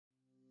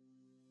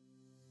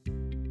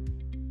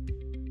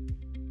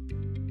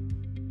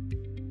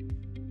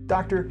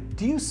Doctor,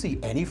 do you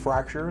see any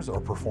fractures or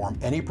perform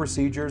any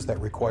procedures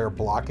that require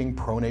blocking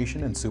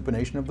pronation and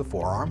supination of the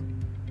forearm?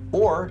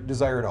 Or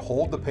desire to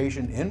hold the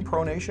patient in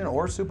pronation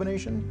or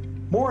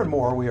supination? More and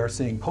more we are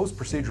seeing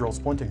post-procedural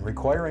splinting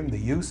requiring the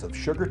use of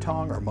sugar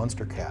tongue or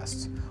Munster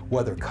casts,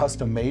 whether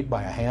custom made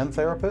by a hand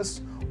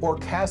therapist or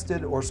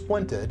casted or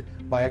splinted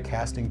by a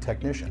casting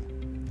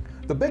technician.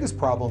 The biggest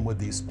problem with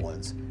these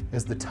splints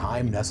is the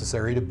time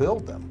necessary to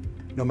build them.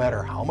 No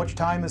matter how much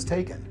time is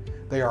taken,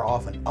 they are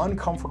often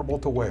uncomfortable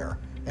to wear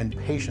and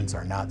patients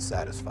are not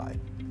satisfied.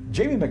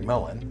 Jamie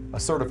McMillan, a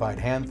certified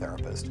hand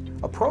therapist,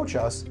 approached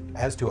us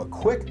as to a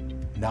quick,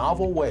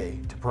 novel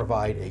way to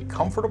provide a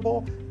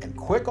comfortable and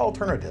quick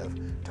alternative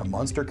to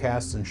Munster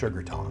casts and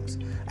sugar tongs.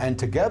 And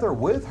together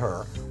with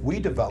her, we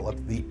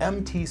developed the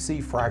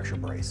MTC fracture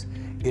brace.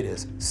 It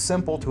is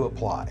simple to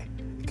apply.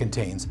 It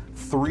contains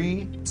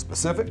 3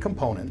 specific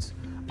components: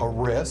 a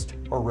wrist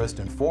or wrist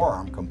and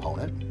forearm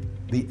component,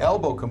 the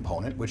elbow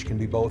component, which can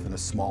be both in a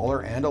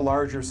smaller and a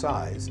larger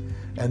size,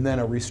 and then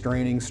a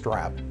restraining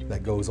strap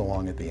that goes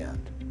along at the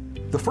end.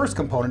 The first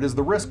component is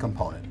the wrist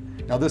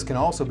component. Now this can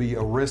also be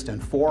a wrist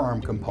and forearm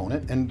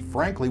component, and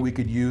frankly we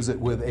could use it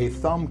with a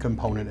thumb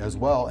component as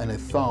well, and a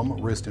thumb,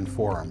 wrist, and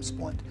forearm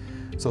splint.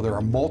 So there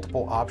are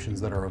multiple options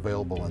that are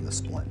available in the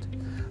splint.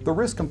 The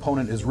wrist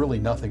component is really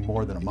nothing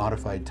more than a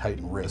modified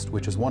Titan wrist,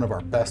 which is one of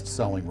our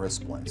best-selling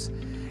wrist splints.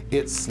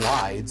 It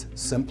slides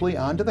simply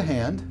onto the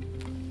hand.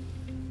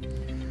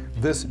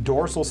 This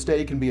dorsal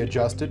stay can be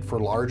adjusted for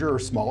larger or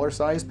smaller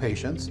size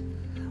patients.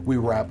 We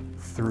wrap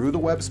through the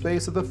web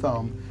space of the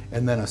thumb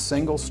and then a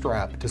single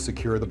strap to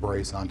secure the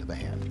brace onto the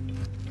hand.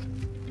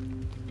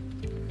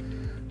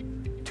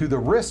 To the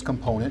wrist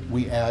component,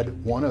 we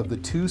add one of the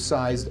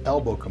 2-sized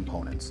elbow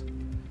components.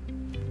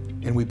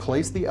 And we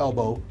place the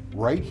elbow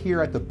right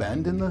here at the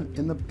bend in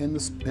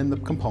the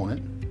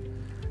component,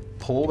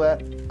 pull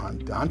that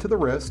onto the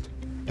wrist,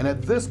 and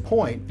at this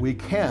point, we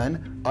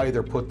can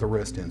either put the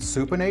wrist in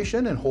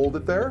supination and hold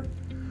it there,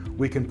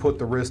 we can put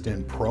the wrist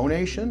in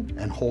pronation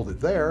and hold it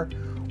there,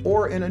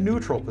 or in a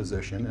neutral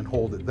position and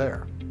hold it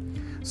there.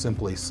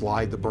 Simply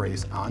slide the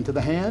brace onto the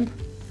hand,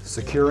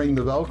 securing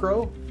the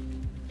Velcro,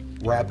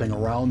 wrapping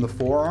around the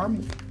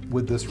forearm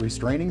with this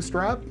restraining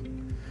strap,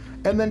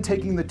 and then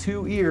taking the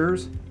 2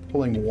 ears,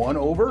 pulling one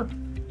over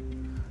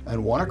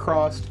and one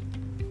across,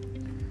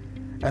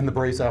 and the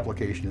brace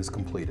application is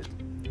completed.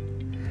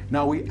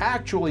 Now we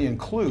actually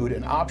include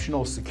an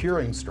optional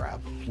securing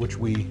strap, which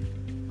we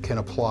can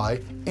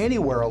apply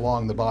anywhere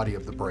along the body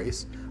of the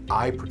brace.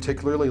 I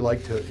particularly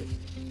like to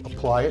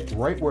apply it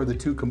right where the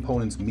 2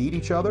 components meet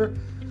each other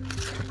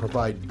to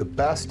provide the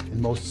best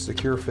and most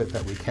secure fit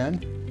that we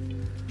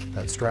can.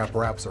 That strap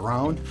wraps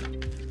around,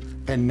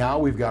 and now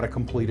we've got a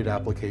completed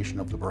application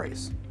of the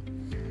brace.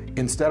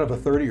 Instead of a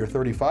 30 or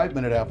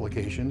 35-minute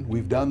application,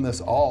 we've done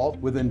this all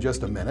within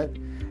just a minute,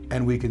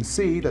 and we can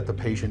see that the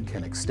patient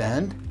can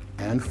extend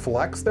and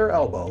flex their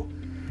elbow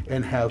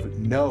and have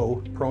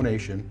no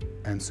pronation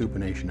and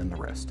supination in the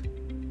wrist.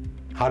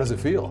 How does it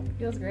feel? It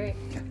feels great.